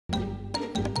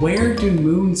Where do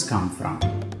moons come from?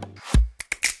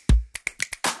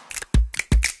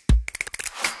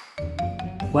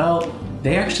 Well,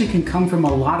 they actually can come from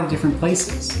a lot of different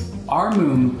places. Our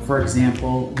moon, for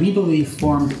example, we believe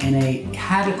formed in a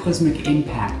cataclysmic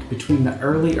impact between the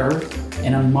early Earth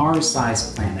and a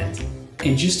Mars-sized planet.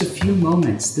 In just a few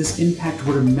moments, this impact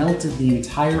would have melted the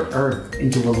entire Earth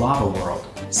into a lava world,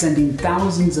 sending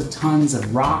thousands of tons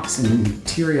of rocks and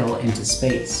material into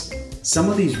space.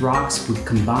 Some of these rocks would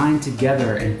combine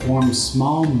together and form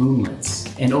small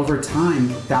moonlets, and over time,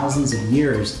 thousands of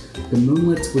years, the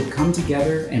moonlets would come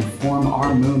together and form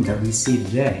our moon that we see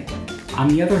today. On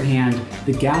the other hand,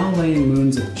 the Galilean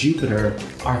moons of Jupiter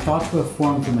are thought to have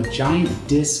formed from a giant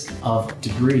disk of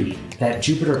debris that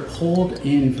Jupiter pulled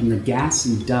in from the gas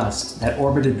and dust that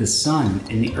orbited the Sun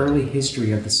in the early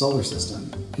history of the solar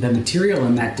system. The material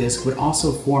in that disk would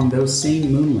also form those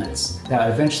same moonlets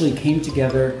that eventually came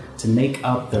together to make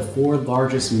up the 4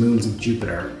 largest moons of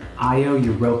Jupiter: Io,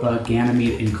 Europa,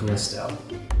 Ganymede, and Callisto.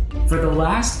 For the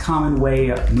last common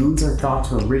way moons are thought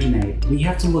to originate, we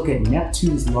have to look at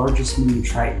Neptune's largest moon,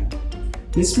 Triton.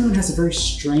 This moon has a very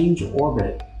strange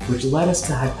orbit, which led us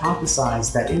to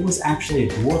hypothesize that it was actually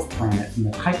a dwarf planet from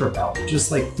the Kuiper Belt,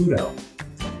 just like Pluto.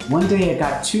 One day it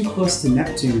got too close to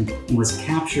Neptune and was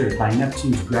captured by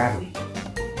Neptune's gravity.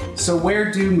 So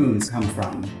where do moons come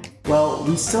from? Well,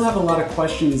 we still have a lot of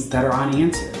questions that are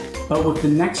unanswered, but with the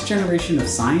next generation of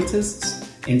scientists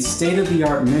and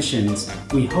state-of-the-art missions,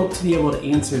 we hope to be able to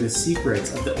answer the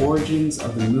secrets of the origins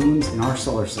of the moons in our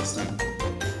solar system.